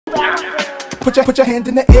Put your hand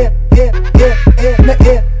in the air, air, air, air, in the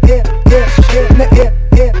air, air, air, air, in the air,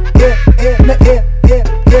 air, air, air, in the air, air, air,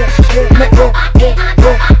 air,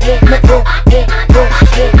 in the air, air, air, air, in the air, air, air,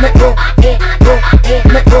 air, in the air, air, air, air, in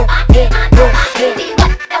the air, air, air.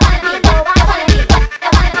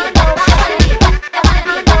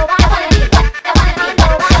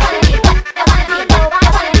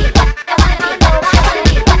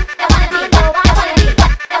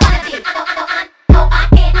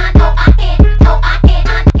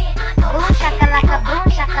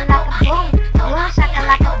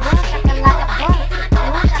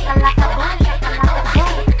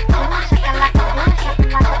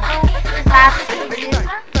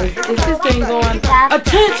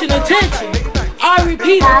 Attention, attention. I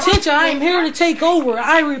repeat, attention. I am here to take over.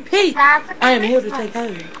 I repeat, I am here to take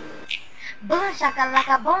over. Boom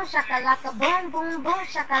shakalaka boom shakalaka boom boom boom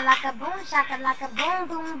shakalaka boom shakalaka boom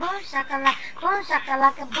boom boom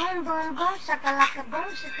shakalaka boom boom shakalaka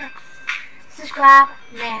boom shaka. Subscribe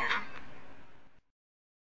now.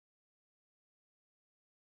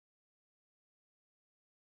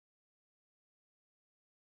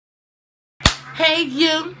 Hey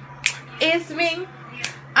you, it's me.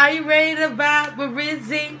 Are you ready to vibe with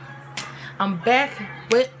Rizzy? I'm back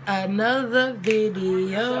with another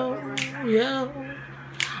video. Yo.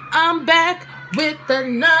 I'm back with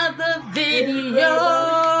another video.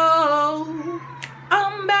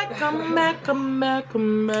 I'm back with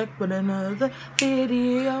another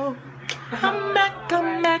video. I'm back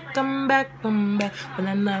with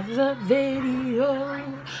another video.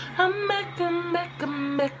 I'm back.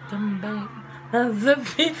 I'm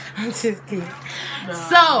just kidding.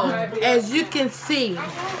 So, as you can see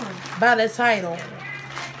by the title,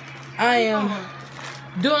 I am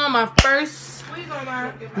doing my first.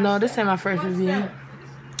 No, this ain't my first review.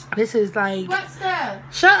 This is like. What's that?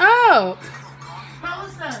 Shut up.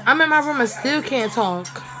 What's that? I'm in my room and still can't talk.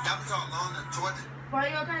 Why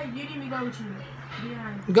you okay? You need me to go with you.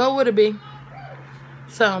 Behind. Go with it, B.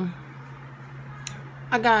 So,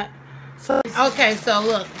 I got. Okay, so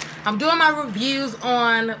look. I'm doing my reviews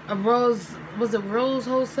on a Rose, was it Rose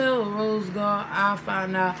Wholesale or Rose Gold? I'll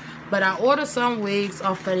find out. But I ordered some wigs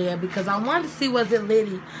off of there because I wanted to see was it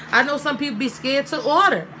litty. I know some people be scared to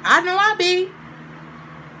order. I know I be.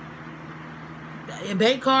 A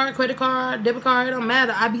bank card, credit card, debit card, it don't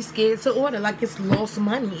matter. I be scared to order like it's lost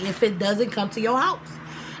money if it doesn't come to your house.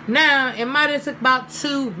 Now, it might have took about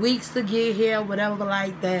 2 weeks to get here, whatever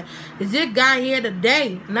like that. It just got here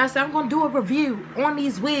today. And I said, I'm going to do a review on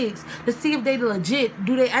these wigs to see if they legit.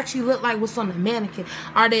 Do they actually look like what's on the mannequin?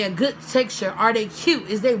 Are they a good texture? Are they cute?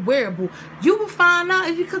 Is they wearable? You will find out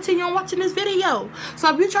if you continue on watching this video.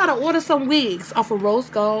 So if you try to order some wigs off of Rose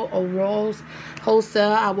Gold or Rose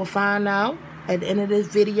Wholesale, I will find out at the end of this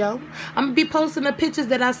video. I'm going to be posting the pictures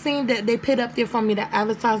that I seen that they put up there for me to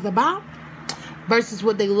advertise about versus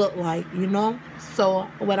what they look like, you know. So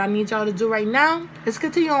what I need y'all to do right now is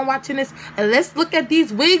continue on watching this and let's look at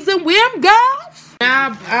these wigs and wear them, girls.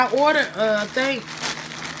 Now I ordered I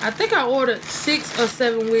think I ordered 6 or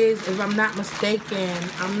 7 wigs if I'm not mistaken.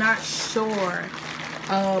 I'm not sure.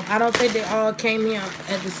 I don't think they all came in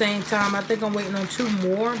at the same time. I think I'm waiting on 2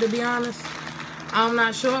 more, to be honest. I'm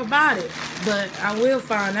not sure about it, but I will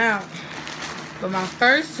find out. But my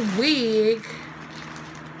first wig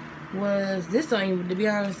was this, don't even, to be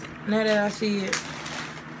honest, now that I see it.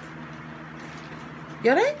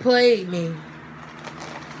 Yo, they played me.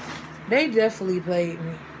 They definitely played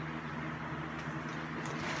me.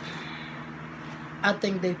 I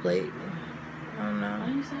think they played me. I don't know. What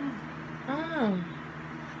are you saying? I don't know.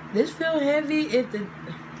 This feel heavy.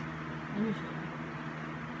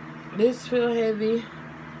 This feel heavy.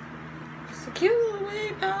 It's a cute little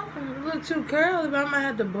wig though. A little too curly, but I might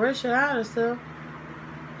have to brush it out or stuff.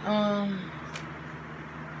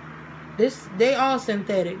 They all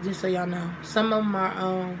synthetic, just so y'all know. Some of them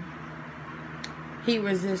are heat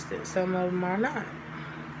resistant, some of them are not.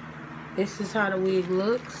 This is how the wig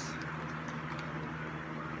looks.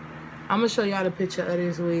 I'm gonna show y'all the picture of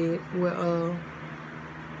this wig where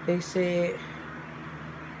they said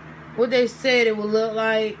what they said it would look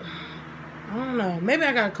like. I don't know. Maybe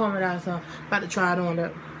I gotta comb it out, so I'm about to try it on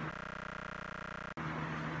up.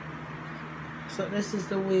 So this is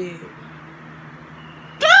the wig.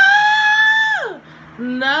 Ah!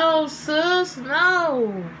 No, sis,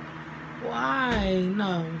 no. Why?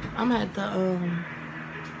 No. I'm gonna have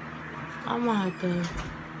to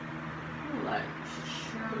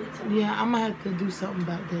yeah, I'm gonna have to do something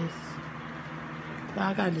about this.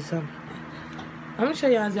 I gotta do something. I'm gonna show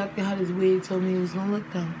y'all exactly how this wig told me it was gonna look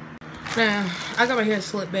though. Now, I got my hair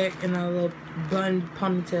slicked back in a little bun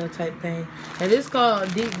ponytail type thing. And this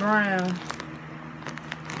called deep brown.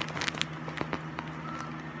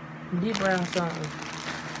 Deep brown something.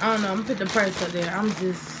 I don't know. I'm gonna put the price up there. I'm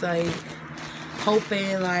just like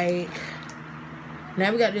hoping like.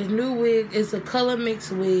 Now we got this new wig. It's a color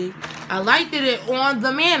mix wig. I liked it on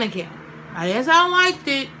the mannequin. That's how I liked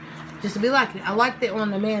it. Just to be like it. I liked it on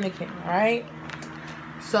the mannequin, right?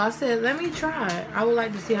 So I said, let me try it. I would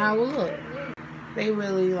like to see how it would look. They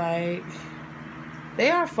really like, they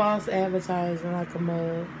are false advertising like a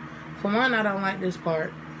mug. For one, I don't like this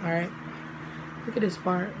part, alright? Look at this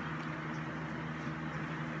part.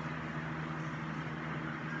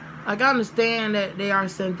 Like, I understand that they are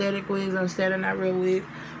synthetic wigs. I understand they're not real wigs.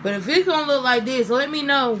 But if it's gonna look like this, let me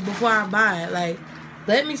know before I buy it. Like,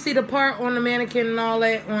 let me see the part on the mannequin and all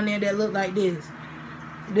that on there that look like this.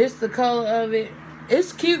 This the color of it.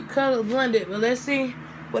 It's cute color blended, but let's see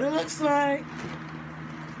what it looks like.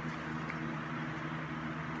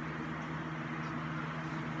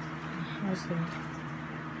 Let's see.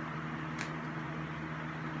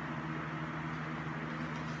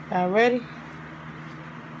 Y'all ready?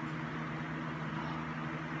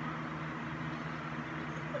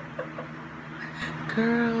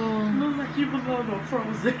 Girl. Look like you belong on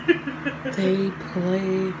Frozen. They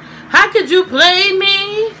play. How could you play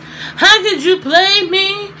me? How could you play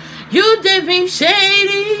me? You did me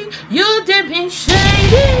shady. You did me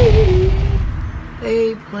shady.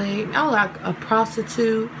 They play. I like a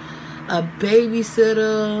prostitute, a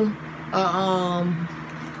babysitter, I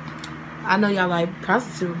know y'all like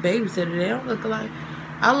prostitute, babysitter. They don't look like.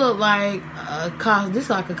 I look like a costume. This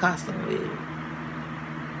is like a costume wig.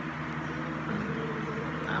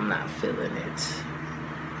 I'm not feeling it.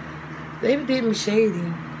 They did me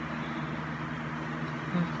shady.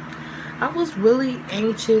 I was really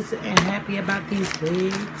anxious and happy about these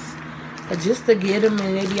wigs, but just to get them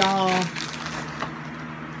and they be all.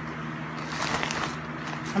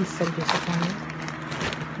 I'm so disappointed.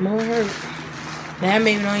 More hurt. That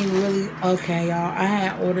made me not even really. Okay, y'all. I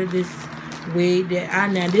had ordered this wig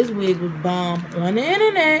that now this wig was bomb on the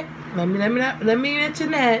internet. Let me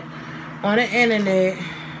mention that on the internet.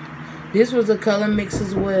 This was a color mix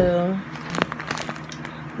as well.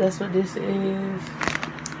 That's what this is. I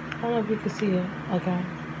don't know if you can see it. Okay.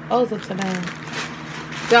 Oh, it's upside down.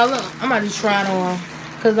 Y'all look, I'm about to try it on.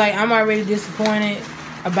 Cause like I'm already disappointed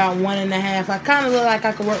about 1.5. I kind of look like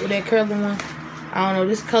I could work with that curly one. I don't know.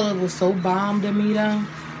 This color was so bomb to me though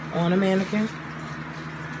on a mannequin.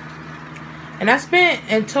 And I spent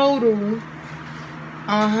in total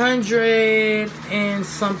 $100 and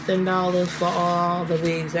something for all the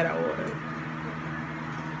wigs that I ordered.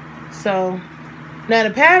 So now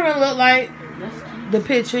the pattern look like the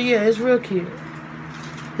picture. Yeah, it's real cute.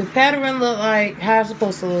 The pattern look like how it's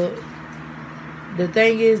supposed to look. The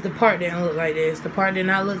thing is, the part didn't look like this. The part did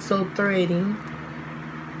not look so thready.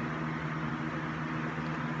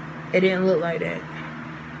 It didn't look like that.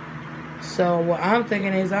 So what I'm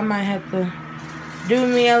thinking is I might have to do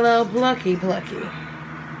me a little plucky.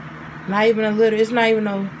 Not even a little. It's not even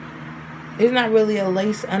no. It's not really a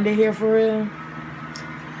lace under here for real.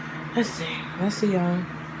 Let's see. Let's see, y'all.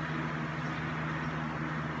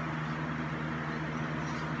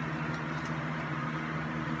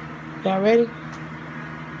 Y'all ready?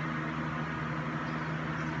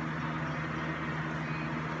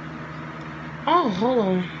 Oh, hold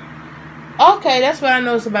on. Okay, that's what I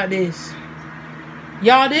noticed about this.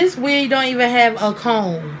 Y'all, this wig don't even have a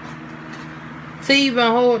comb to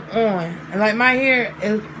even hold on. And like my hair,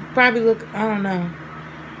 it probably look, I don't know,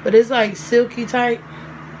 but it's like silky tight.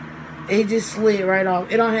 It just slid right off.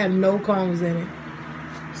 It don't have no combs in it.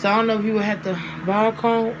 So I don't know if you would have to buy a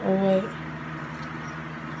comb or what.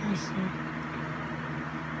 Let's see.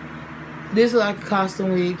 This is like a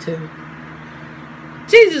costume wig too.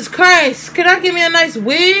 Jesus Christ, could I get me a nice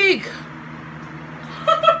wig?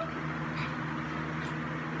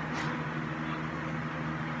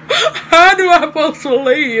 How do I supposed to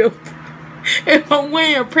live if I'm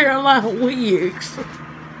wearing a pair of line wigs?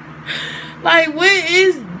 Like, what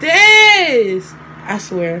is this? I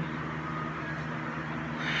swear.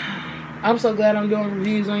 I'm so glad I'm doing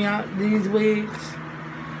reviews on y'all these wigs.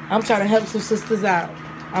 I'm trying to help some sisters out.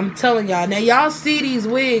 I'm telling y'all. Now, y'all see these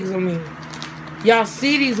wigs on me. Y'all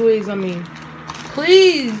see these wigs on me.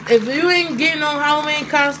 Please, if you ain't getting on Halloween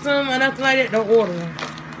costume or nothing like that, don't order them.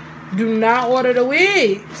 Do not order the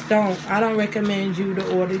wigs. Don't. I don't recommend you to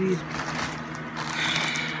order these.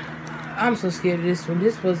 I'm so scared of this one.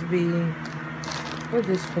 This supposed to be... What is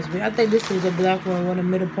this supposed to be? I think this was a black one with a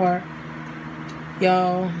middle part.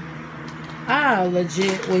 Y'all, I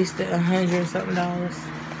legit wasted $100 and something.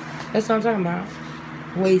 That's what I'm talking about.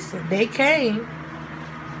 Wasted. They came.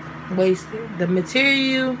 Wasted. The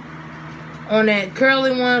material On that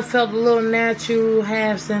curly one, felt a little natural,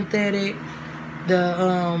 half synthetic.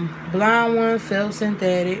 The blonde one felt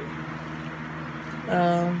synthetic.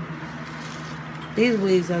 These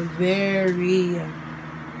wigs are very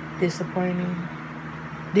disappointing.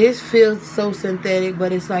 This feels so synthetic,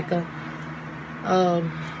 but it's like a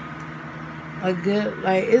good,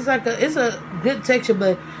 like, it's a good texture,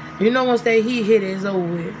 but you know once that heat hit it, it's over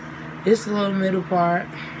with. It's a little middle part.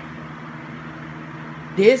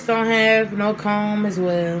 This don't have no comb as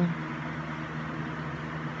well.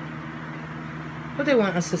 What they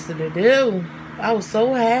want a sister to do? I was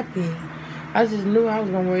so happy. I just knew I was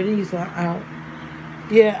gonna wear these out.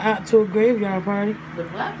 Yeah, out to a graveyard party. The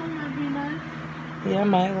black one might be nice. Yeah, I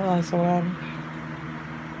might like some.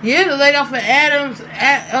 Yeah, the lady off of Adam's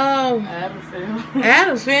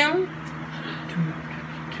film.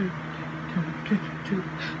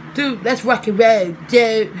 Dude, that's Rocky Road,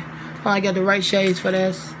 dude. Oh, I got the right shades for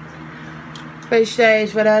this. Right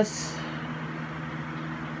shades for this.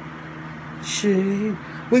 Shade.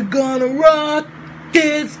 We're gonna rock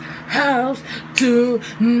this house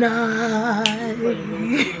tonight.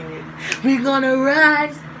 We're gonna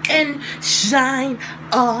rise and shine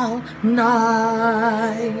all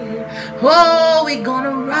night. Oh, we're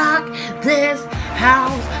gonna rock this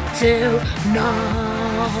house tonight.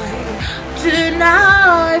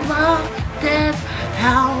 Tonight, rock this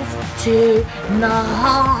house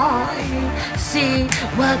tonight. See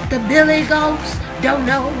what the Billy Ghost don't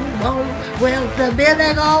know. Well, the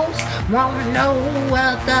Billy Ghost won't know.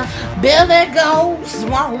 Well, the Billy Ghost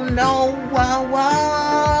won't know. Whoa,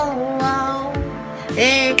 whoa, whoa.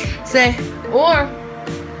 Hey, say, or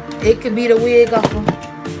it could be the wig off of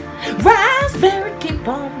Raspberry. Keep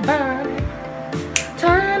on burning,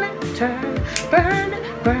 turning, turning, burning,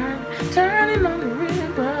 burning, turning on the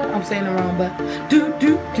river. I'm saying it wrong, but do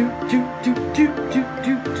do do do do do do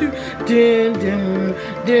do do dun dun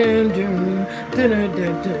dun dun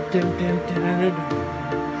dun dun dun dun.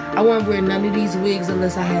 I wouldn't wear none of these wigs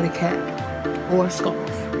unless I had a cap or a scarf.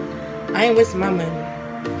 I ain't wasting my money.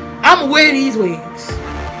 I'ma wear these wigs.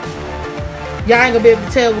 Y'all ain't gonna be able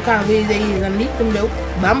to tell what kind of wigs they is underneath them though.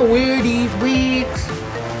 But I'ma wear these wigs.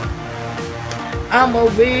 I'ma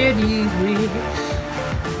wear these wigs.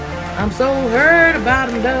 I'm so hurt about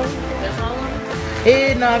them though. That's all one?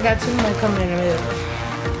 Yeah, no, I got 2 more coming in the middle.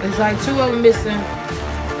 It's like 2 of them missing.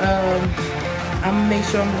 I'm gonna make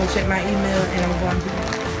sure I'm gonna check my email and I'm going to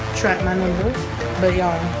track my number. But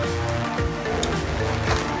y'all,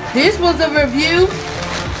 this was a review.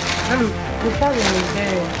 It's probably gonna be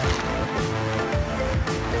bad.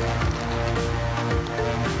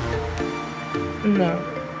 No,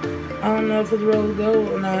 I don't know if it's rose gold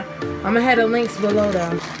or not. I'm gonna have the links below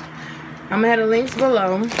though. I'm gonna have the links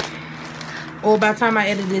below. Or by the time I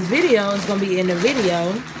edit this video, it's gonna be in the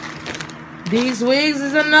video. These wigs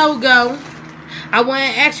is a no-go. I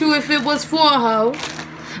wouldn't ask you if it was for a hoe.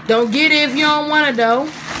 Don't get it if you don't want it though.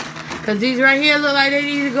 Cause these right here look like they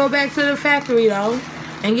need to go back to the factory though.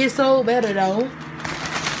 And get sold better though.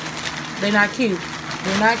 They're not cute.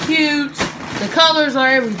 They're not cute. The colors are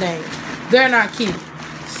everything. They're not cute.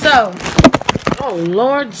 So, oh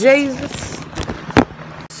Lord Jesus.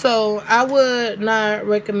 So, I would not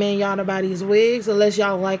recommend y'all to buy these wigs unless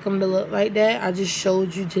y'all like them to look like that. I just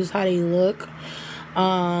showed you just how they look.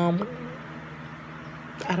 I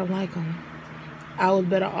don't like them. I was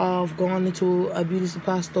better off going into a beauty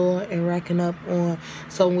supply store and racking up on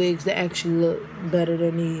some wigs that actually look better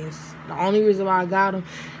than these. The only reason why I got them,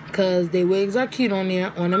 because the wigs are cute on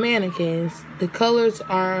there, on the mannequins. The colors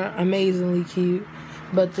are amazingly cute.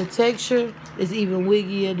 But the texture is even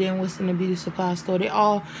wiggier than what's in the beauty supply store. They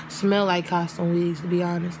all smell like costume wigs, to be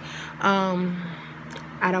honest.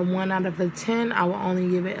 Out of 1 out of a 10, I will only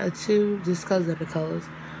give it a 2 just because of the colors.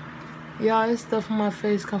 Y'all, this stuff on my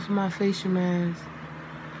face come from my facial mask.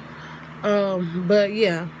 But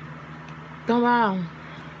yeah. Don't buy them.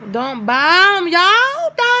 Don't buy them,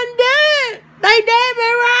 y'all. Don't do it. They did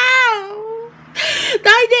me wrong.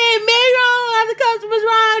 They did me wrong. The customers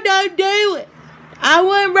wrong. Don't do it. I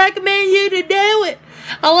wouldn't recommend you to do it.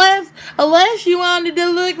 Unless you wanted to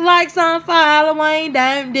look like some for Halloween,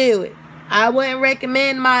 don't do it. I wouldn't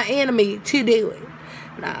recommend my enemy to do it.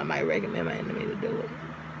 Nah, I might recommend my enemy to do it.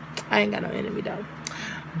 I ain't got no enemy though.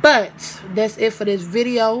 But that's it for this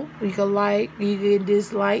video. You can like, you can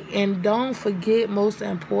dislike, and don't forget, most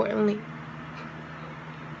importantly,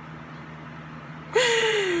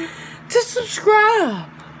 to subscribe.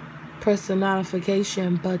 Press the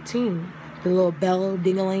notification button, the little bell,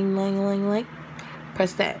 ding-a-ling-ling-ling-ling.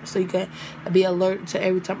 Press that so you can be alert to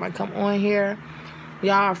every time I come on here.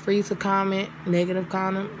 Y'all are free to comment, negative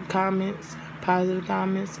comments, positive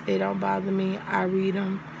comments. It don't bother me. I read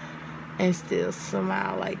them and still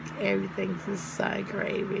smile like everything's just so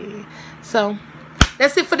gravy. So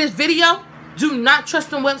that's it for this video. Do not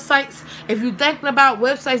trust in websites. If you're thinking about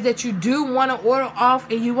websites that you do want to order off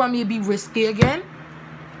and you want me to be risky again,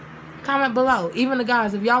 comment below. Even the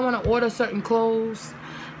guys, if y'all want to order certain clothes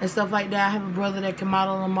and stuff like that, I have a brother that can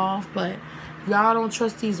model them off. But if y'all don't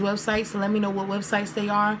trust these websites, let me know what websites they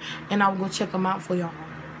are and I will go check them out for y'all.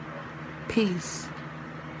 Peace.